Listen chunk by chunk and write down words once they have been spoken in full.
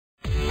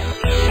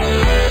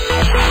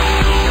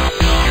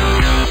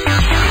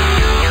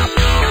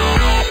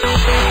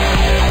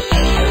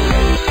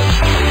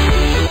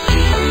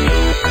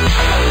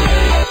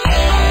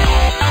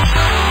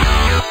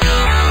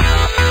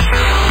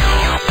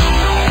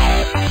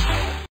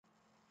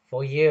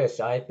For years,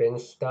 I've been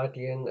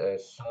studying a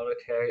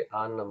solitary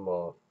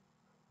animal.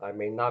 I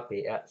may not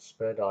be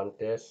expert on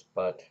this,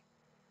 but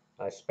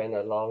I spent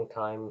a long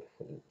time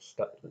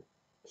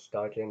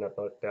studying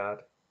about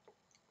that.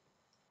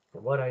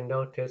 What I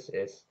noticed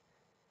is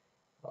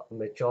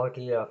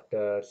majority of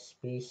the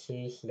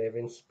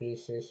living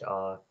species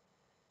are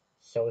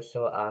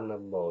social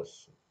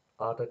animals,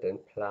 other than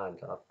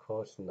plant. Of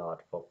course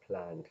not for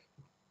plant.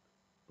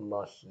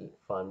 Mostly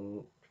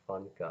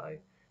fungi,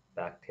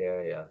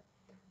 bacteria.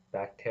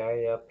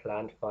 Bacteria,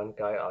 plant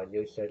fungi are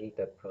usually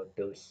the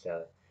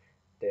producer.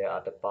 They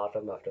are the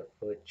bottom of the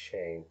food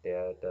chain. They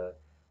are the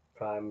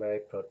primary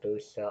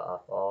producer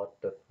of all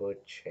the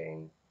food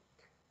chain.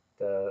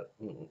 The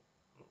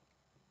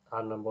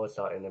animals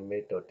are in the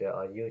middle. There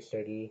are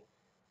usually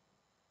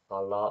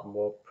a lot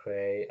more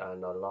prey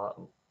and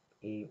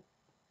e-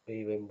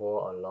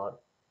 a lot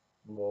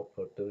more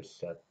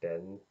producer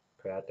than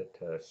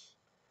predators.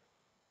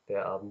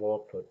 There are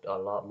a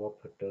lot more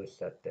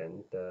producer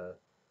than the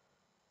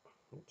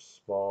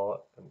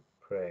small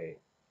prey.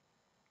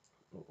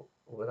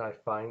 What I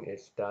find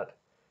is that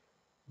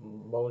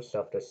most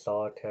of the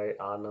solitary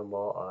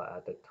animals are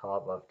at the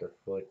top of the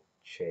food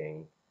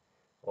chain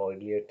or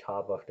near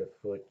top of the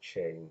food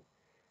chain,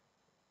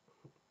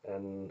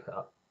 and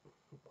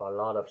a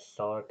lot of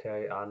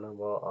solitary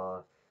animals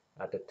are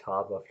at the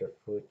top of the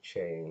food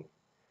chain,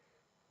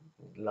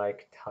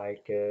 like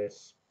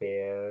tigers,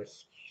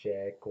 bears,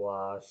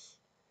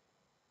 jaguars,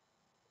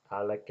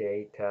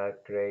 alligator,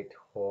 great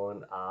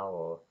horned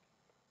owl.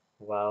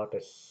 While the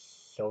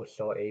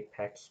social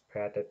apex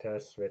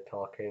predators, we're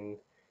talking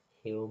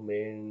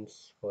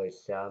humans, for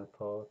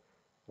example,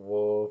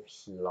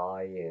 wolves,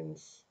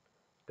 lions,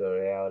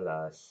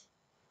 gorillas,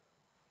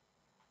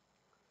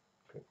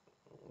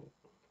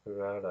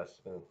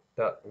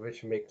 that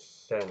which makes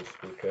sense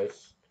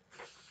because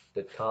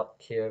the top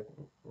tier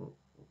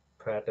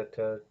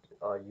predator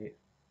are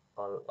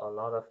a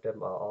lot of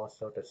them are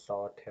also the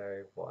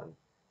solitary one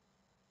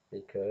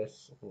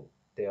because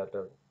they are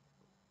the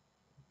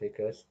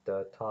because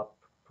the top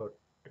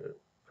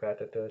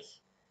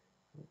predators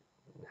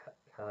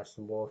has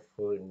more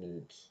food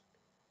needs.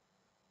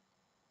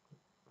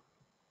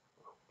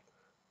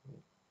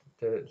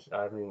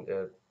 I mean,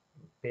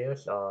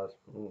 bears are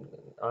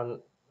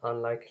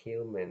unlike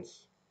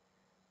humans.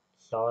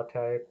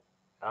 Solitary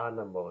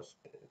animals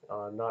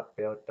are not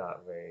built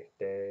that way.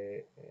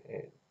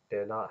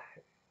 They're not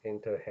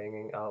into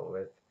hanging out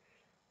with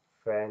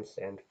friends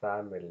and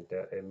family.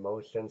 Their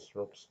emotions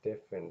works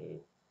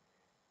differently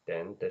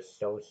than the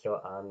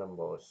social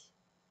animals.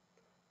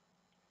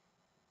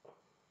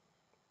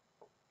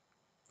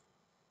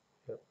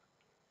 Yep.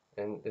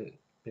 And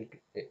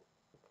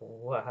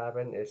what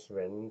happens is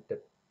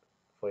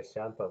for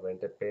example, when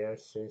the bear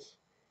sees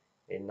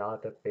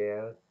another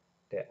bear,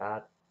 the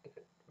ad,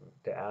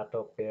 the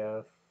adult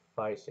bear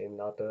fights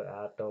another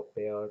adult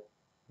bear,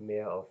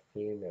 male or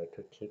female,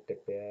 to keep the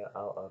bear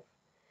out of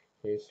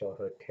his or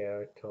her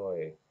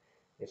territory.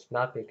 It's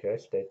not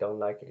because they don't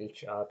like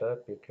each other,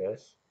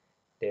 because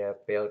they are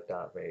built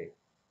that way.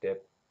 They're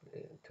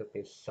to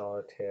be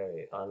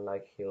solitary,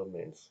 unlike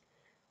humans.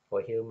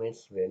 For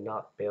humans, we're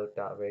not built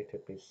that way to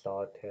be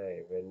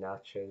solitary. We're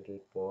naturally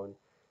born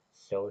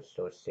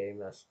social,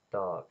 same as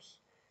dogs.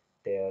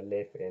 They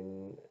live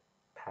in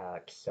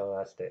packs, so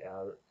as the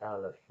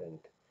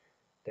elephant.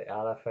 The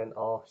elephant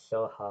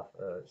also have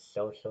a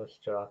social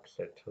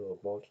structure too,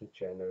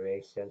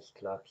 multi-generation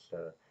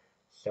structure,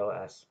 so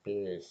as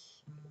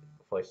bees.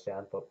 For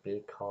example,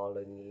 bee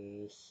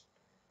colonies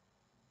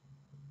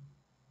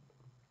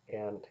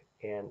and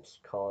ants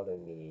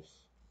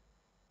colonies.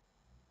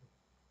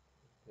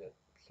 Yeah,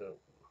 so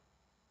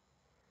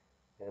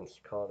ants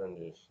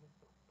colonies.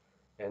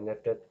 And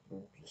if that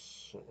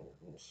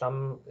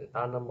some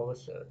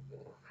animals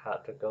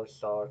had to go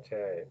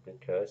solitary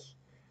because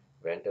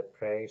when the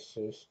prey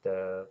sees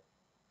the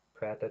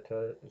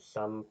predator,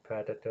 some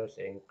predators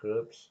in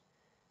groups,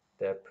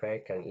 the prey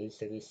can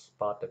easily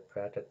spot the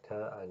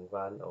predator and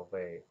run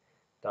away.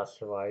 That's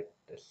why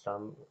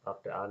some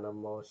of the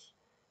animals,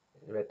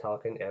 we're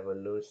talking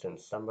evolution,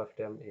 some of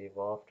them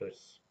evolved to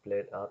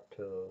split up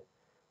to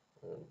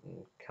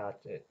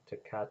catch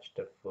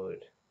the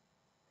food.